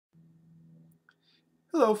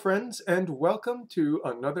Hello, friends, and welcome to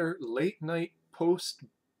another late night post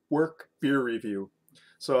work beer review.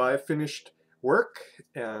 So I finished work,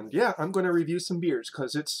 and yeah, I'm going to review some beers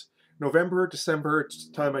because it's November, December. It's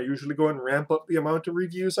the time I usually go and ramp up the amount of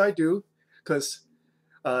reviews I do because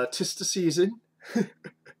 'tis the season.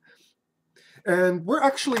 And we're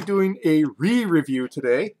actually doing a re-review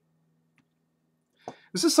today.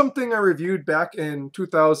 This is something I reviewed back in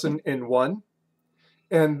 2001,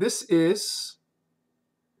 and this is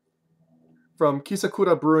from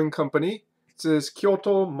Kizakura Brewing Company. It says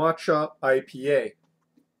Kyoto Matcha IPA.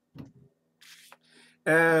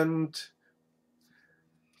 And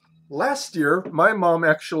last year, my mom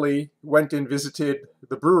actually went and visited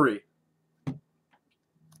the brewery.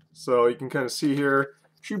 So you can kind of see here,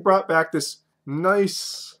 she brought back this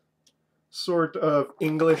nice sort of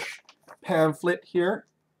English pamphlet here.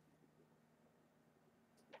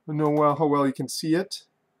 I don't know how well you can see it.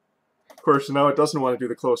 Of course, now it doesn't want to do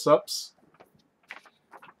the close-ups.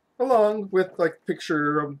 Along with like a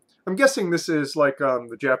picture, I'm guessing this is like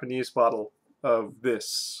the Japanese bottle of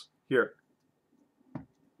this here.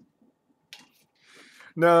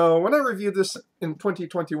 Now, when I reviewed this in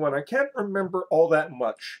 2021, I can't remember all that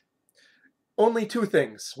much. Only two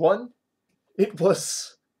things. One, it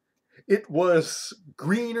was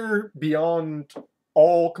greener beyond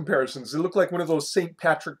all comparisons. It looked like one of those St.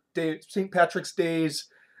 Patrick's Days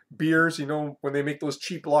beers, you know, when they make those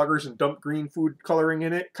cheap lagers and dump green food coloring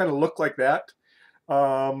in it. Kind of looked like that.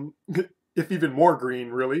 If even more green,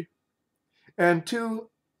 really. And two,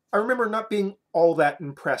 I remember not being all that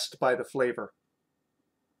impressed by the flavor.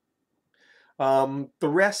 The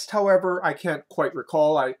rest, however, I can't quite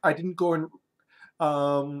recall. I didn't go and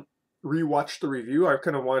rewatch the review. I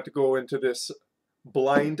kind of wanted to go into this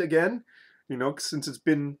blind again, you know, since it's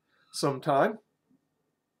been some time.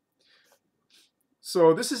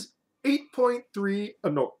 So this is 8.5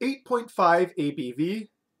 ABV,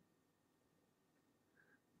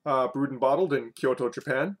 brewed and bottled in Kyoto,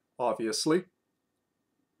 Japan, obviously.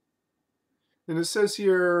 And it says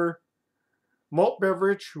here, malt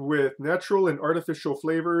beverage with natural and artificial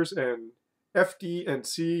flavors and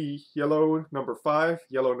FD&C yellow number 5,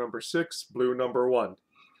 yellow number 6, blue number 1.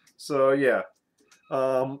 So yeah,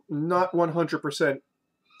 not 100%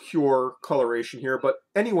 pure coloration here, but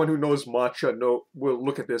anyone who knows matcha will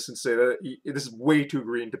look at this and say that it is way too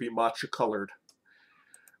green to be matcha colored.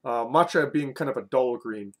 Matcha being kind of a dull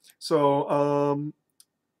green. So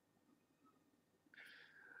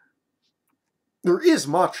there is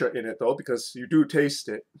matcha in it though, because you do taste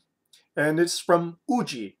it. And it's from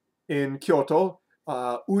Uji in Kyoto.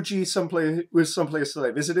 Uji was someplace that I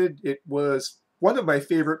visited. It was one of my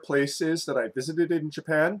favorite places that I visited in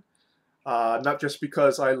Japan. Not just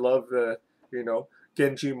because I love the, you know,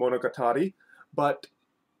 Genji Monogatari, but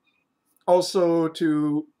also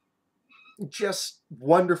to just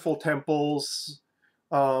wonderful temples,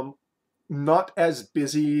 not as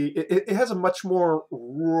busy. It has a much more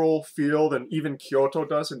rural feel than even Kyoto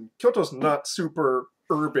does, and Kyoto's not super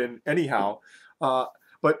urban anyhow.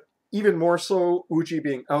 But even more so, Uji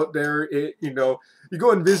being out there, you know, you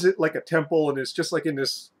go and visit like a temple, and it's just like in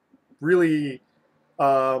this really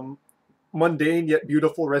mundane yet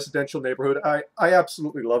beautiful residential neighborhood. I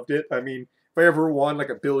absolutely loved it. I mean, if I ever won like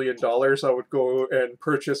 $1 billion, I would go and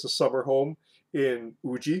purchase a summer home in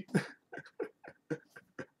Uji.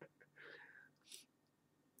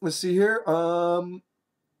 Let's see here.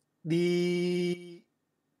 The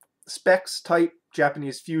specs type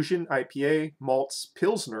Japanese fusion IPA, malts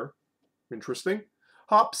Pilsner. Interesting.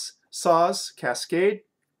 Hops, Saaz, Cascade.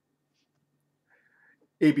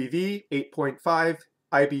 ABV 8.5,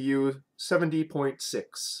 IBU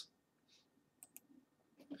 70.6.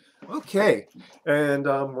 Okay, and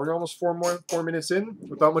we're almost four minutes in.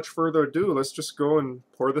 Without much further ado, let's just go and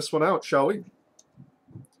pour this one out, shall we?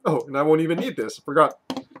 Oh, and I won't even need this. I forgot.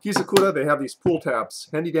 Kizakura, they have these pull tabs,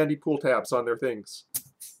 handy dandy pull tabs on their things.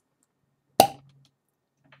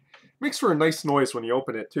 Makes for a nice noise when you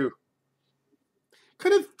open it too.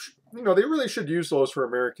 Kind of, you know, they really should use those for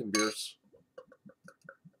American beers.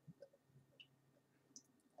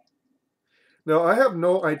 Now, I have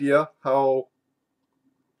no idea how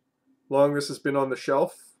long this has been on the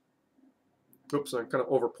shelf. Oops, I'm kind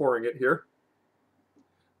of over pouring it here.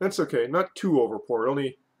 That's okay, not too over poured,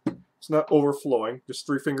 only it's not overflowing, just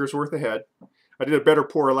 3 fingers worth ahead. I did a better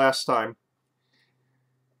pour last time.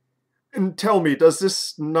 And tell me, does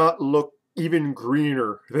this not look even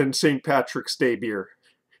greener than St. Patrick's Day beer?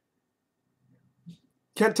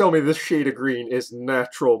 Can't tell me this shade of green is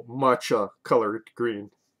natural matcha colored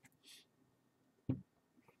green.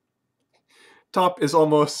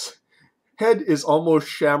 Head is almost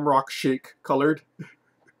shamrock shake colored.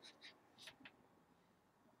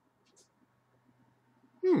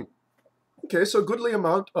 Okay, so a goodly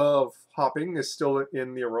amount of hopping is still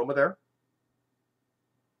in the aroma there.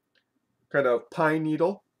 Kind of pine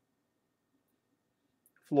needle,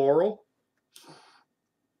 floral.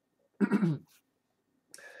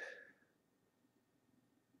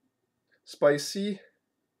 Spicy.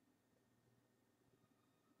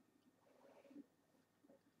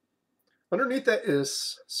 Underneath that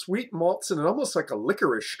is sweet malts and almost like a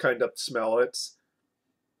licorice kind of smell.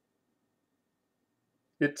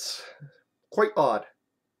 It's quite odd.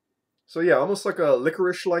 So yeah, almost like a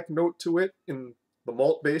licorice-like note to it in the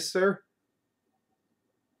malt base there.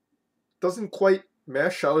 Doesn't quite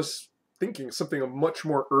mesh. I was thinking something much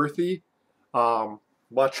more earthy.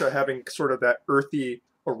 Matcha having sort of that earthy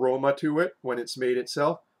aroma to it when it's made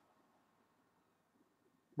itself.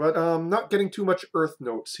 But not getting too much earth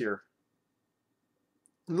notes here.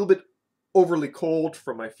 A little bit overly cold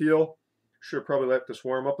from my feel. Should probably let this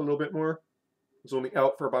warm up a little bit more. It was only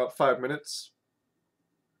out for about 5 minutes.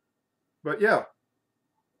 But yeah,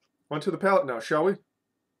 onto the palate now, shall we?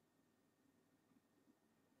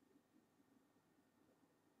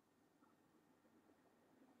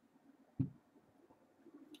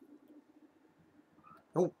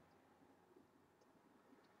 Oh,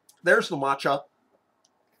 there's the matcha.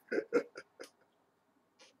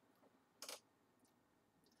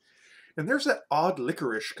 And there's that odd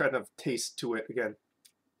licorice kind of taste to it again.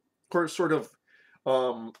 Of course, sort of,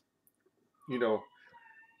 um, you know,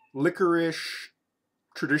 licorice,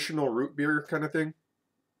 traditional root beer kind of thing.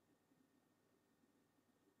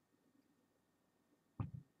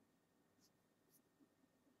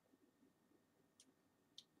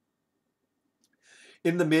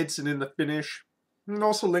 In the mids and in the finish, and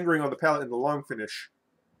also lingering on the palate in the long finish.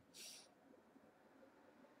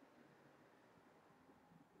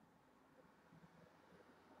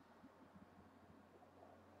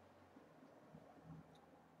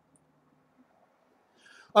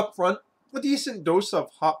 Up front, a decent dose of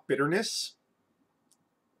hop bitterness.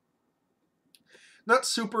 Not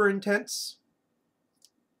super intense.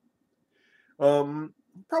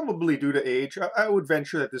 Probably due to age. I would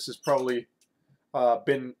venture that this has probably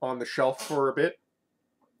been on the shelf for a bit.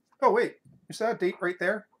 Oh wait, is that a date right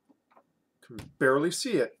there? Can barely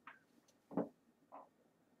see it.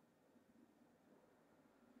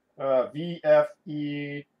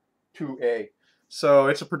 VFE2A. So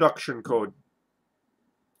it's a production code.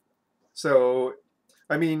 So,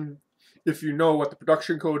 I mean, if you know what the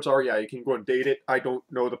production codes are, yeah, you can go and date it. I don't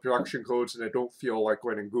know the production codes, and I don't feel like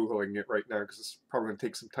going and Googling it right now because it's probably going to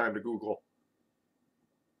take some time to Google.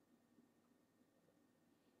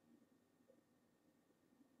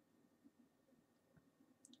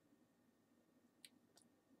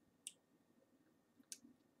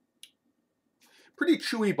 Pretty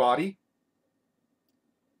chewy body.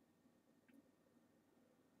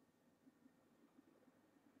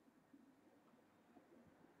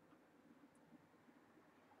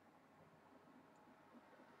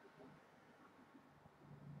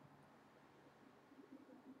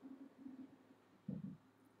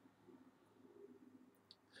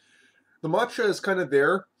 The matcha is kind of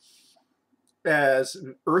there as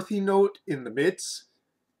an earthy note in the mids.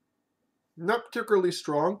 Not particularly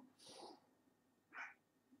strong.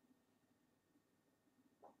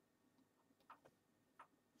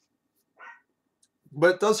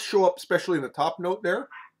 But it does show up, especially in the top note there,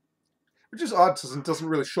 which is odd since it doesn't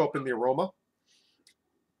really show up in the aroma.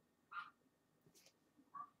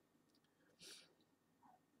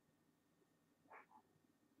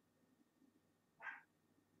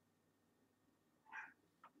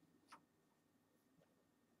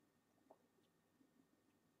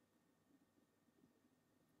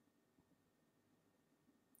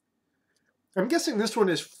 I'm guessing this one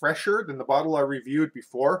is fresher than the bottle I reviewed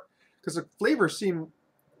before, because the flavors seem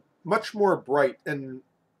much more bright, and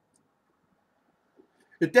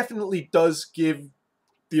it definitely does give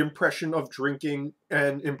the impression of drinking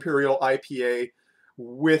an Imperial IPA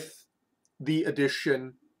with the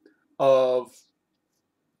addition of,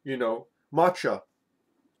 matcha.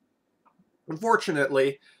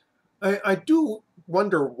 Unfortunately, I do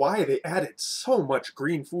wonder why they added so much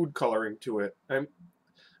green food coloring to it.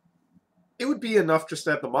 It would be enough just to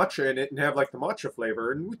have the matcha in it and have like the matcha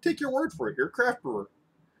flavor, and we take your word for it. You're a craft brewer,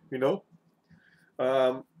 you know.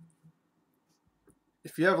 Um,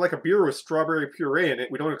 if you have like a beer with strawberry puree in it,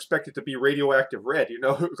 we don't expect it to be radioactive red,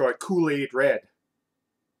 like Kool-Aid red.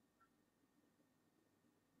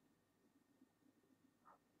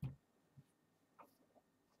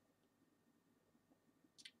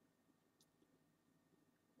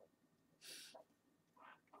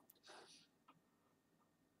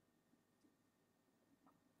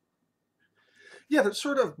 Yeah, that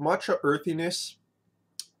sort of matcha earthiness,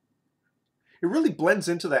 it really blends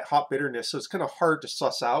into that hot bitterness, so it's kind of hard to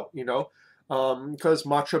suss out, you know, because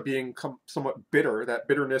matcha being somewhat bitter, that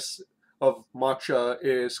bitterness of matcha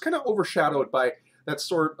is kind of overshadowed by that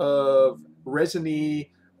sort of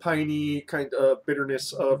resiny, piney kind of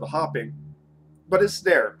bitterness of the hopping. But it's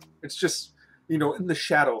there. It's just, you know, in the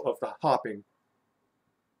shadow of the hopping.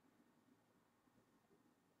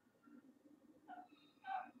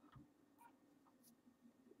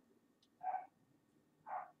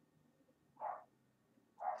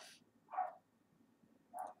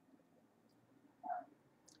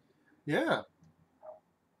 Yeah.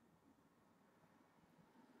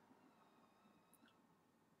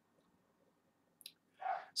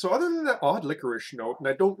 So other than that odd licorice note, and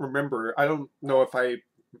I don't remember, I don't know if I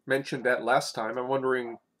mentioned that last time. I'm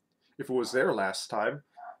wondering if it was there last time,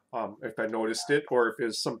 if I noticed it, or if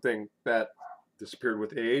it's something that disappeared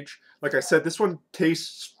with age. Like I said, this one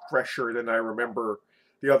tastes fresher than I remember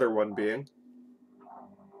the other one being,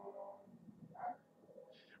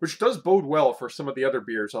 which does bode well for some of the other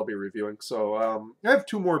beers I'll be reviewing. So I have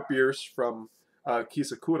two more beers from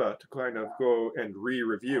Kizakura to kind of go and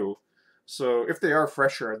re-review. So if they are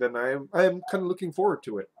fresher, then I am kind of looking forward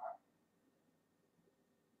to it.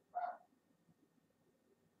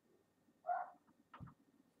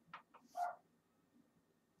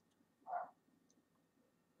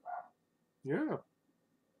 Yeah.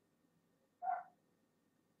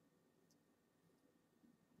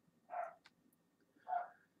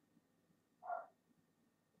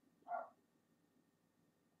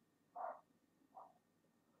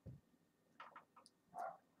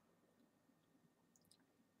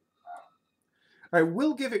 I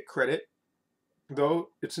will give it credit, though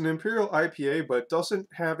it's an Imperial IPA, but doesn't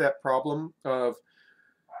have that problem of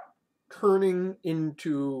turning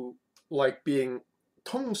into like being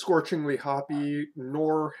tongue scorchingly hoppy,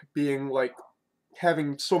 nor being like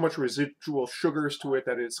having so much residual sugars to it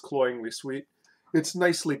that it's cloyingly sweet. It's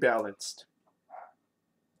nicely balanced.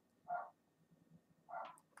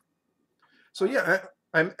 So yeah,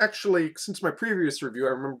 I'm actually, since my previous review, I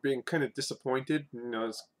remember being kind of disappointed. You know,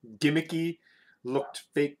 it's gimmicky, looked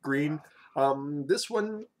fake green. This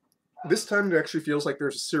one, this time it actually feels like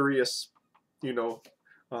there's a serious, you know,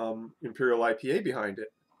 Imperial IPA behind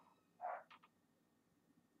it.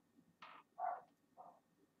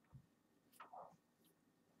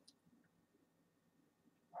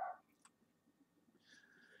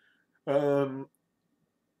 Um,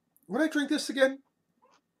 would I drink this again?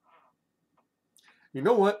 You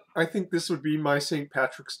know what? I think this would be my St.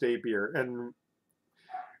 Patrick's Day beer. And,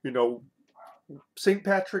 you know, St.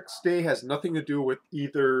 Patrick's Day has nothing to do with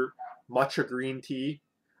either matcha green tea.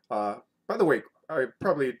 Uh, by the way, I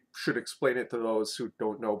probably should explain it to those who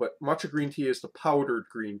don't know, but matcha green tea is the powdered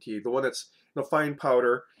green tea, the one that's in a fine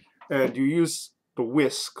powder, and you use the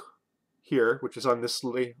whisk here, which is on this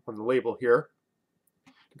on the label here,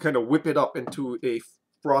 to kind of whip it up into a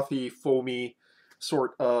frothy, foamy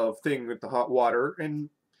sort of thing with the hot water, and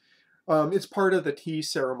it's part of the tea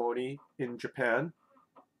ceremony in Japan.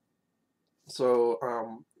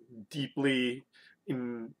 So deeply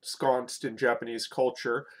ensconced in Japanese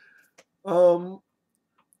culture. Um,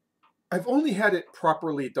 I've only had it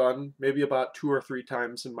properly done maybe about two or three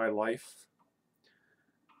times in my life.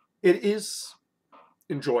 It is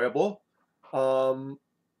enjoyable. Um,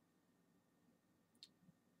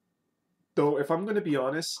 though, if I'm going to be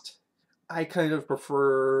honest, I kind of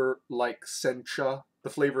prefer like sencha, the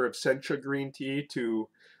flavor of sencha green tea to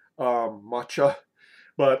matcha,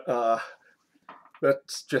 but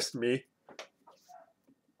that's just me.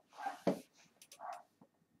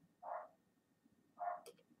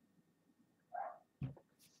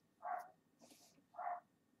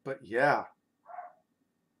 But yeah,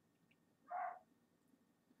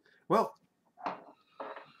 well,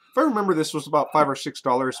 if I remember, this was about $5 or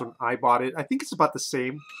 $6 when I bought it. I think it's about the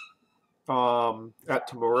same at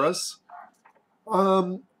Tamura's.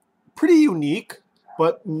 Um, Pretty unique,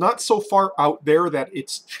 but not so far out there that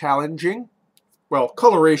it's challenging. Well,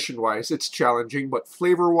 coloration wise, it's challenging, but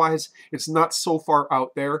flavor wise, it's not so far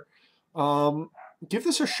out there. Um, Give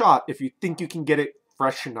this a shot if you think you can get it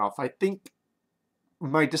fresh enough. I think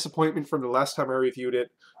my disappointment from the last time I reviewed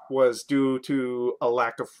it was due to a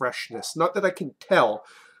lack of freshness. Not that I can tell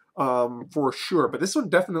for sure, but this one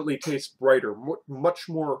definitely tastes brighter, much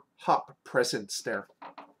more hop presence there.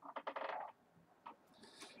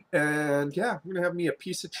 And yeah, I'm gonna have me a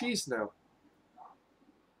piece of cheese now.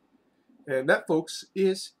 And that, folks,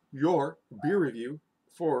 is your beer review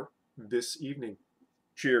for this evening.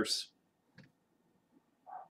 Cheers.